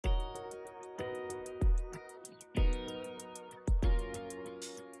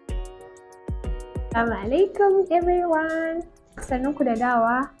Assalamu alaikum everyone. Sannunku da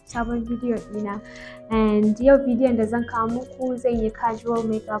dawa sabon bidiyo ɗina. And yau bidiyon da zan kawo muku zan yi casual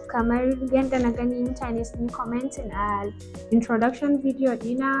makeup kamar yadda na gani mutane sun yi commenting a introduction video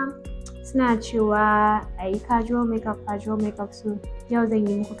ɗina suna cewa a yi casual makeup so yau zan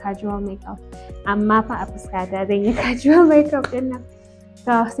yi muku casual makeup amma fa a fuskata zan yi casual makeup ɗin nan.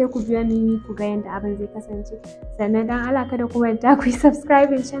 So sai ku biyo ni ku ga yadda abin zai kasance. Sannan dan Allah kada ku manta ku yi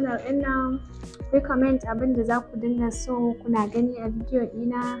subscribing channel ɗin nan. Ku comment abin da za ku dinga so kuna gani a bidiyo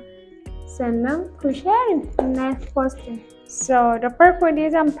ɗina, sannan ku sharing na posting. So da farko dai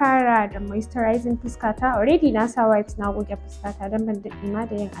zan fara da moisturizing fuskata. Already na sa wipes na goge fuskata don ban daɗe ma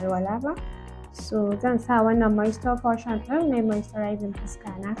da yin alwala ba. So zan sa wannan moisture portion ɗin mai moisturizing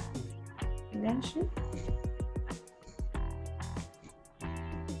fuska na. Gan shi.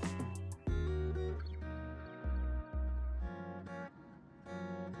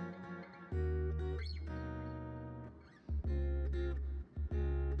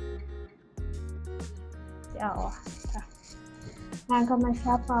 Yawa na gama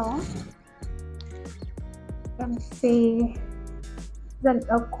shafawa sai zan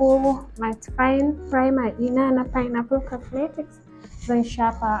ɗauko mattifying primer ɗina na Pineapple Cosmetics zan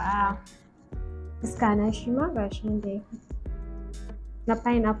shafa a fuska na shi ma ga shi da yake na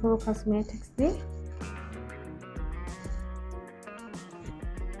Pineapple Cosmetics ne.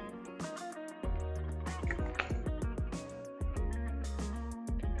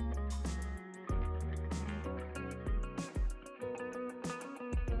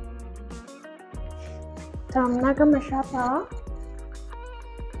 Na gama shafawa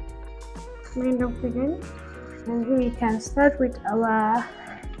kamar yadda kuke gani. Yanzu we can start with our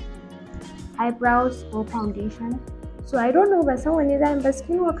eyebrows or foundation. So I don't know, ban san wanne zamu ba,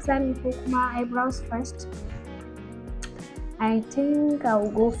 skin work zamu ko kuma eyebrows first. I think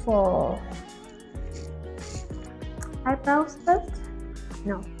I'll go for eyebrows first.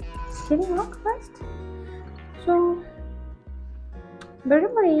 No, skin work first. So bari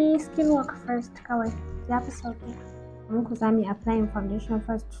mu yi skin work first kawai. Muku za mu yi applying foundation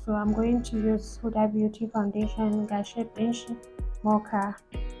first, so I'm going to use Huda Beauty foundation ga shade ɗin shi Mocha.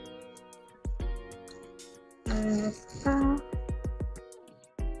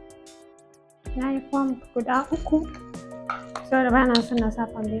 Na yi form guda uku saboda ba na son na sa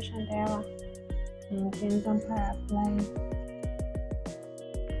foundation da yawa. Yanzu zan fara applying.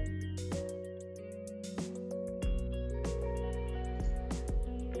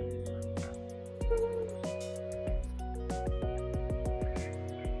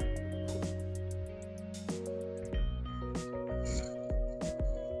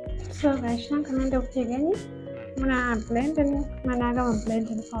 So gashi nan kamar da kuke gani muna blending, kuma na gama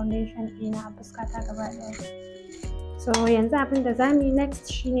blending foundation ɗina a fuskata gaba ɗaya. So yanzu abin da zamu yi next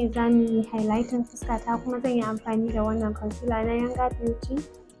shine zamu yi highlighting fuskata, kuma zan yi amfani da wannan concealer na YANDA Beauty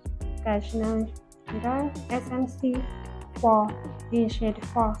gashi nan da SMC 4 in shade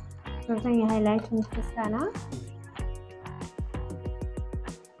 4. So zan yi highlighting fuska na.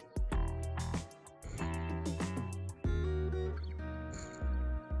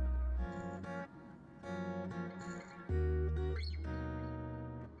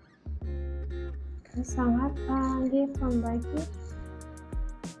 Some haka gefen baki.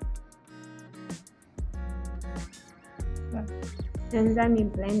 Then za mu yi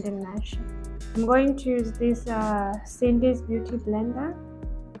blending nashi. I'm going to use this Cindy's Beauty blender.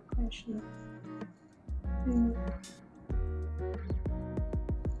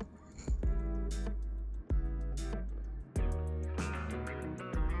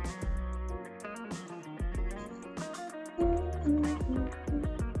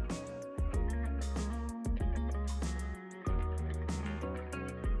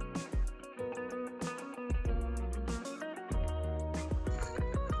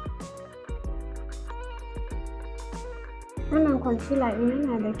 Wannan concealer ɗin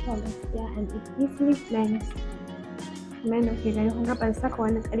yana da kyau gaskiya, and it easily blends. Kamar yadda kuke gani kun ga ban saka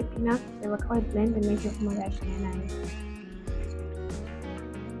wani ƙarfi na sosai ba, kawai blending nake kuma gashi yana yi.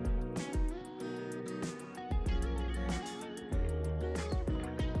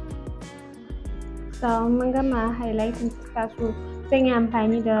 So mun gama highlighting fuska, so zan yi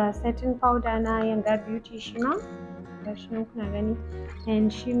amfani da setting powder na YANDA Beauty shi ma gashi nan kuna gani,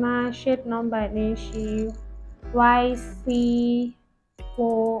 and shi ma shade number ɗin shi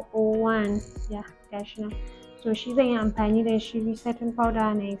YC401, yeah gashi nan. So shi zan yi amfani da shi setting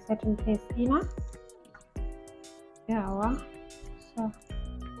powder na setting face ɗina. Yawa. So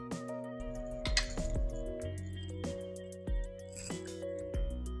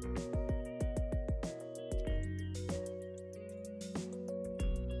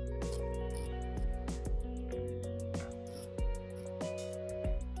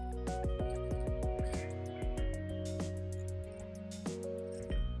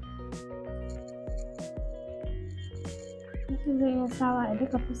mutum zai iya sawa a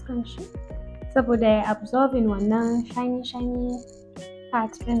duka fuskan shi saboda ya absorbing wannan shiny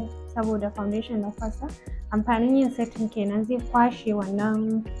part din, saboda foundation na fasa. Amfanin yin setting kenan, zai kwashe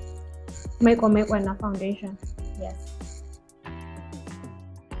wannan maiko na foundation. Yes.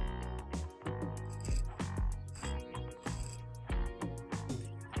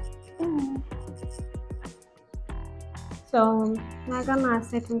 So na gama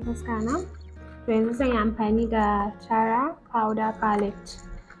setting fuska na, to yanzu zan yi amfani da Tara powder palette.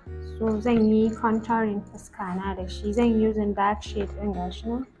 So zan yi contouring fuska na da shi. Zan yi using dark shade ɗin gashi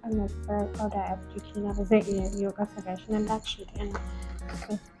nan. Wannan powder a jiki na ba zai iya biyo ƙasa, gashi nan dark shade ɗin.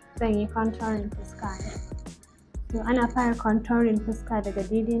 So zan yi contouring fuska na. So ana fara contouring fuska daga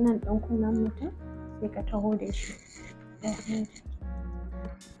daidai nan ɗin kunnen mutum sai ka taho da shi.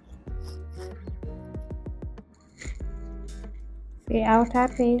 Sai outer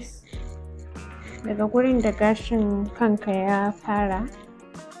face, daga gurin da gashin kanka ya fara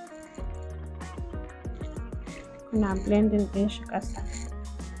kuna blending ɗin shi ƙasa.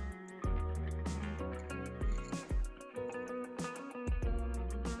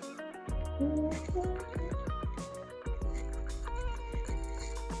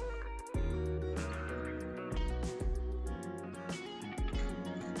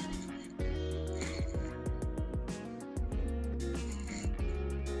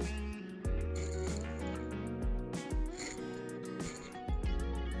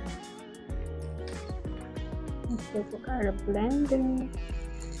 Sai ku ƙara blending.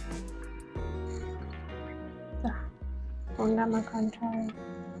 Kun gama contouring.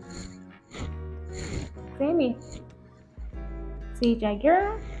 Sai me? Sai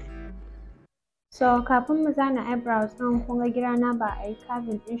jagira. So kafin mu zana eyebrows ɗin, kun ga gira na ba a yi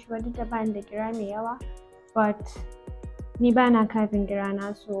carving ɗin shi ba, duk da ba ni da gira mai yawa, but ni ba na carving gira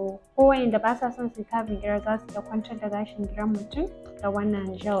na, so ko wayanda ba sa son su carving gira za su iya kwantar da gashin giran mutum da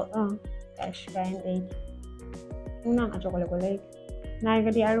wannan gel ɗin gashi bayan da yake. Sunan a jagwalgwale na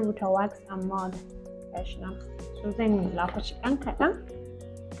riga dai an rubuta wax and mold gashi nan. So zan lakuci ɗan kaɗan,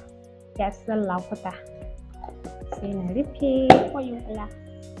 gas zan lakuta sai na rufe. Wayo Allah.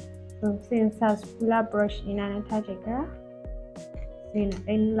 So sai in sa spooler brush ɗina na taje gira, sai na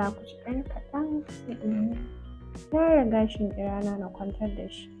ɗan lakuci ɗan kaɗan, sai in gyara gashin gira na kwantar da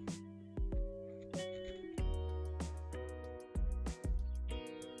shi.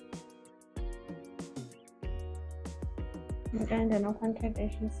 Idan da na kwantar da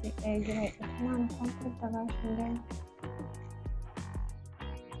shi sai ɗaya gira ita ma na kwantar da gashin gira.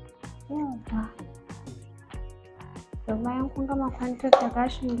 Yawwa. To bayan kun gama kwantar da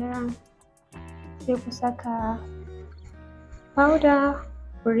gashin gira sai ku saka powder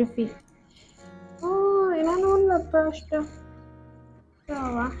ku rufe. Oh, ina na wannan brush ɗin?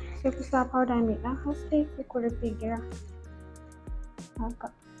 Yawwa, sai ku sa powder mai ɗan haske sai ku rufe gira. Haka.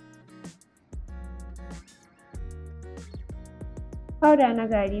 Powder na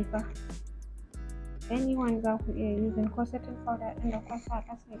gari fa. Anyone za ku iya using, ko setting powder ɗin da kun sa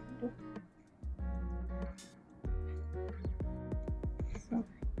ƙasa ido. So,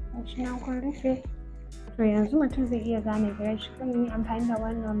 gashi nan kun rufe. To yanzu mutum zai iya zana girar shi. Zan yi amfani da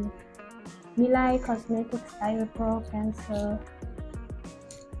wannan Milai Cosmetics Eyebrow Pencil.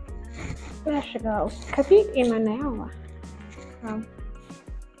 Ya shiga uku. Ka fiƙe mana yawa.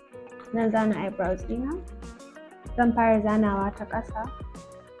 Zan zana eyebrows ɗina. Zan fara zanawa ta ƙasa.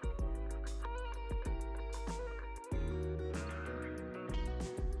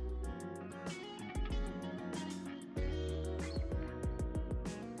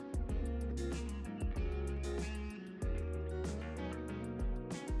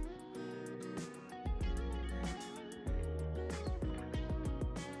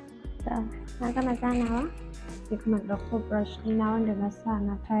 Na gama zanawa, sai kuma ɗauko brush ɗina wanda na sa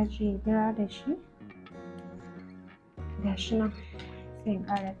na taje gira da shi. Gashi nan sai in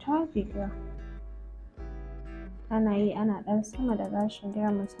ƙara taje gira. Ana yi ana ɗan sama da gashin gira,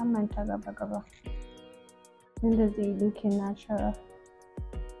 musamman ta gaba inda zai yi looking natural.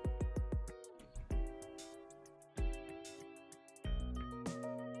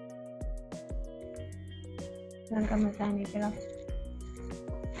 Zan gama zane gira.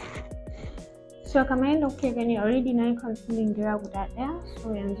 So kamar yadda kuke gani already na yi concealing gira guda ɗaya, so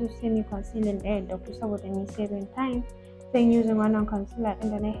yanzu sai mu concealing ɗaya da ku saboda mu saving time. Zan using wannan concealer ɗin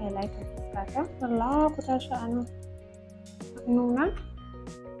da na highlighter fuskata, zan lakuta shi a nan nuna.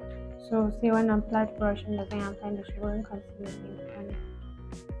 So sai wannan flat brush ɗin da zan yi amfani da shi wurin concealing ɗin gidana.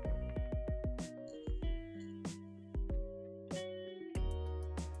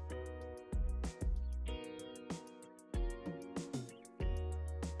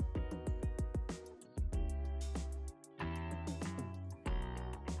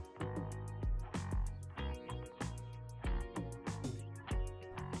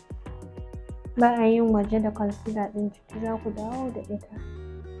 ba a yin waje da concealer ɗin ciki, za ku dawo da ita.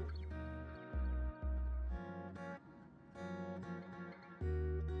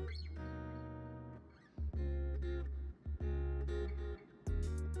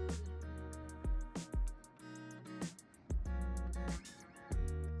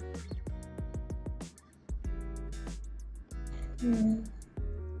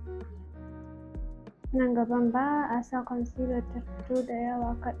 Nan gaban ba a sa concealer ta fito da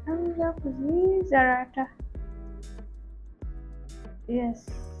yawa, kaɗan za ku zizara ta. Yes,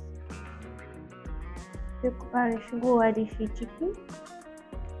 sai ku fara shigowa da shi ciki.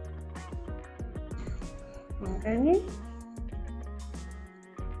 Gani?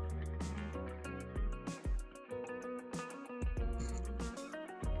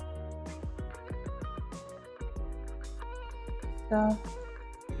 So,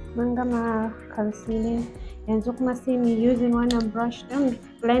 mun gama concealing, yanzu kuma sai mu using wannan brush ɗin,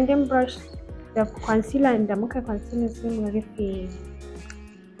 blending brush da concealer da muka concealing, sai mu rufe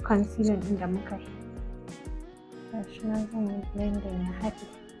concealer ɗin da muka yi. Gashi nan zan yi blending ya haɗe.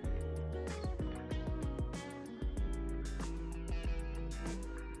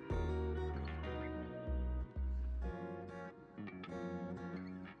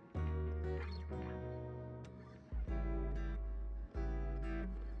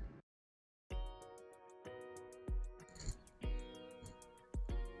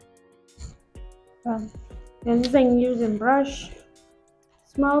 Yanzu zan yi using brush,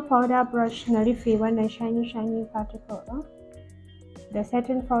 small powder brush na rufe wannan shiny particle ɗin da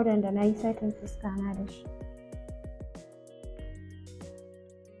setting powder da na yi setting fuska na da shi.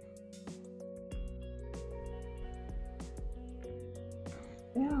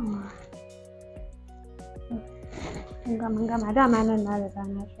 Yawa, mun gama dama nan na riga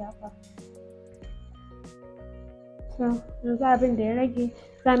na shafa. So yanzu abin da ya rage,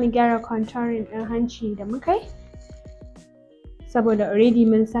 za mu gyara contouring ɗin hanci da muka yi, saboda already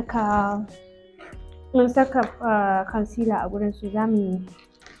mun saka concealer a gurin, su za mu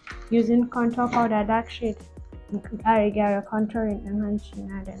using contour powder dark shade mu ƙara gyara contouring ɗin hanci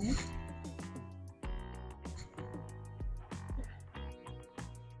na da ni.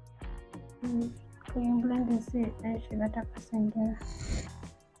 Kuyin blending sai ɗan shiga ta ƙasan gira.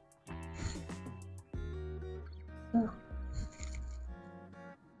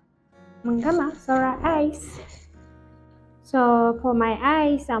 Mun gama, saura eyes. So for my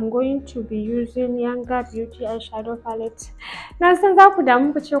eyes, I'm going to be using YANDA Beauty eyeshadow palette. Na san za ku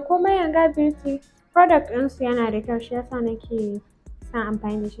damu ku ce komai YANDA Beauty product ɗinsu yana da kyau, shi yasa nake son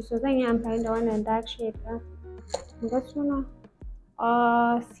amfani da shi. So zan yi amfani da wannan dark shade ɗin. Ga suna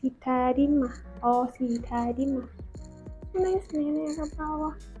Citadina. Sunan su ne na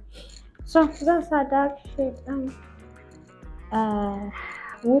Yarabawa. So zan sa dark shade ɗin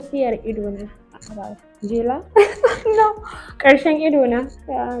wutsiyar ido na. Jela? No, ƙarshen ido na.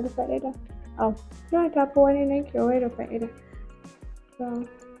 Ya rufe ido. Oh, na tafi wani nan kewaye rufe ido.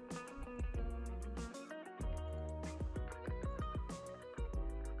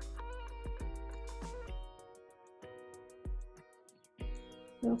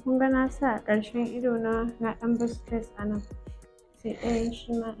 So kun ga na sa ƙarshen ido na ɗan bar space a nan. Sai ɗayan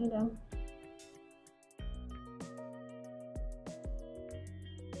shi ma idon.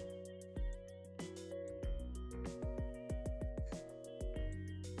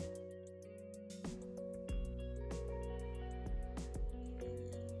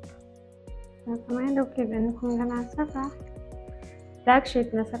 Kamar yadda kuke gani, kun ga na saka dark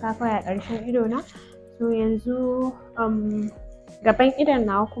shade na saka kawai a ƙarshen ido na. So yanzu gaban idon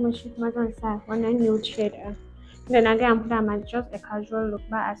nawa kuma shi kuma zan sa wannan nude shade ɗin. Da na gaya muku dama just a casual look,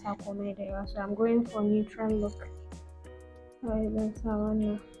 ba a sa komai da yawa. So I'm going for neutral look. Kawai zan sa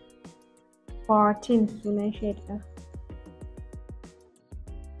wannan 14 sunan shade ɗin.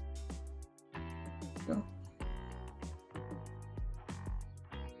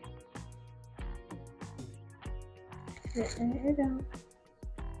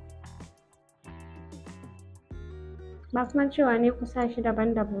 Ba kuma cewa ne ku sa shi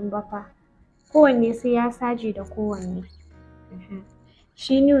daban-daban ba fa, kowanne sai ya saje da kowanne.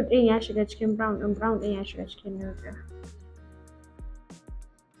 Shi nude ɗin ya shiga cikin brown ɗin, brown ɗin ya shiga cikin nude ɗin.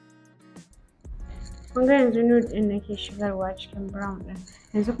 Kun ga yanzu nude ɗin nake shigarwa cikin brown ɗin.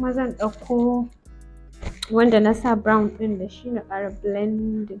 Yanzu kuma zan ɗauko wanda na sa brown ɗin da shi na ƙara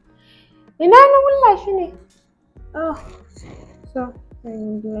blending. Ina na wulla shi ne? Oh, so zan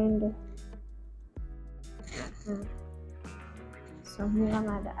yi blending. So mun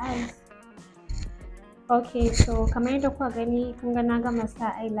gama da eyes. Okay, so kamar yadda kuka gani, kun ga na gama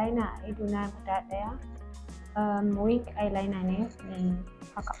sa eyeliner a ido na guda ɗaya. Wing eyeliner ne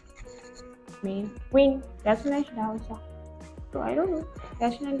haka. me queen ya sunan shi da Hausa to I don't know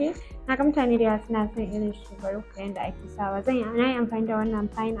gashi nan dai na ga mutane da yawa suna son irin shi bari ku ga yanda ake sawa na yi amfani da wannan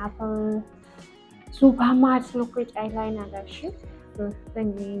pineapple super matte liquid eyeliner gashi to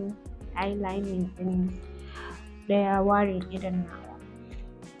zan yi eyelining din daya warin idon nawa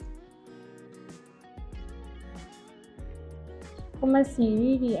kuma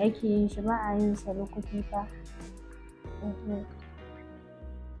siriri ake yin shi ba a yin sa lokaci ba.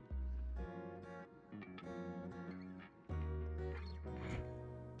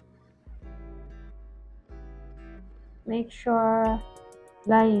 Make sure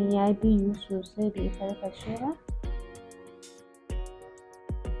layin ya biyu sosai bai karkace ba.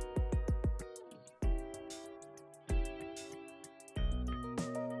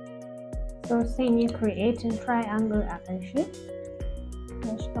 So sai yi creating triangle a ƙarshe.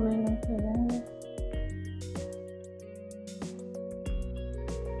 Gashi kamar yadda kuke gani.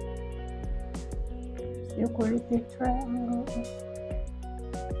 Sai ku rufe triangle ɗin.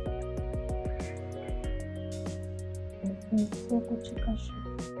 Sai ku cika shi.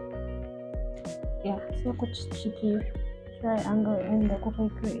 Sai ku ciki triangle ɗin da kuka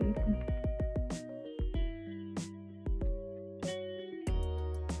creating.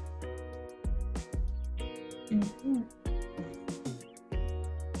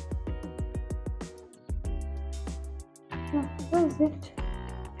 That's it.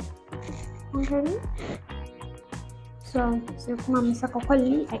 Okay. So sai kuma mu saka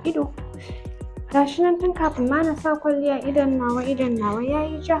kwalli a ido. Gashi nan tun kafin ma na sa kwalli a idon nawa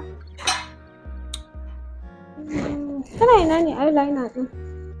yayi ja. Kana ina ne eyeliner ɗin?